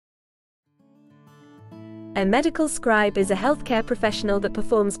A medical scribe is a healthcare professional that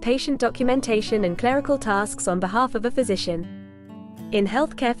performs patient documentation and clerical tasks on behalf of a physician. In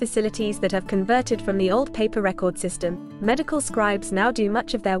healthcare facilities that have converted from the old paper record system, medical scribes now do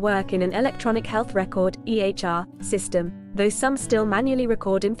much of their work in an electronic health record (EHR) system, though some still manually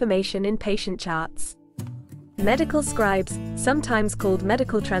record information in patient charts. Medical scribes, sometimes called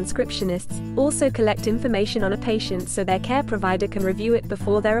medical transcriptionists, also collect information on a patient so their care provider can review it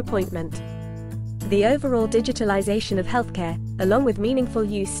before their appointment. The overall digitalization of healthcare, along with meaningful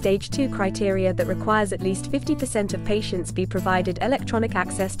use Stage 2 criteria that requires at least 50% of patients be provided electronic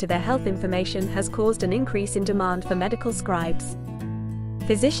access to their health information, has caused an increase in demand for medical scribes.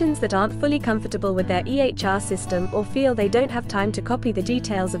 Physicians that aren't fully comfortable with their EHR system or feel they don't have time to copy the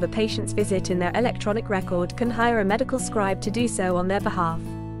details of a patient's visit in their electronic record can hire a medical scribe to do so on their behalf.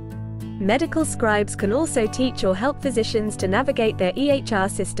 Medical scribes can also teach or help physicians to navigate their EHR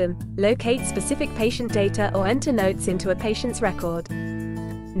system, locate specific patient data, or enter notes into a patient's record.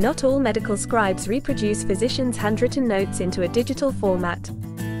 Not all medical scribes reproduce physicians' handwritten notes into a digital format.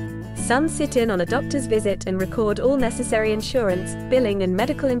 Some sit in on a doctor's visit and record all necessary insurance, billing, and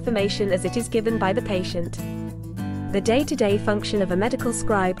medical information as it is given by the patient. The day-to-day function of a medical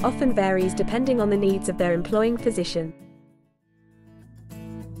scribe often varies depending on the needs of their employing physician.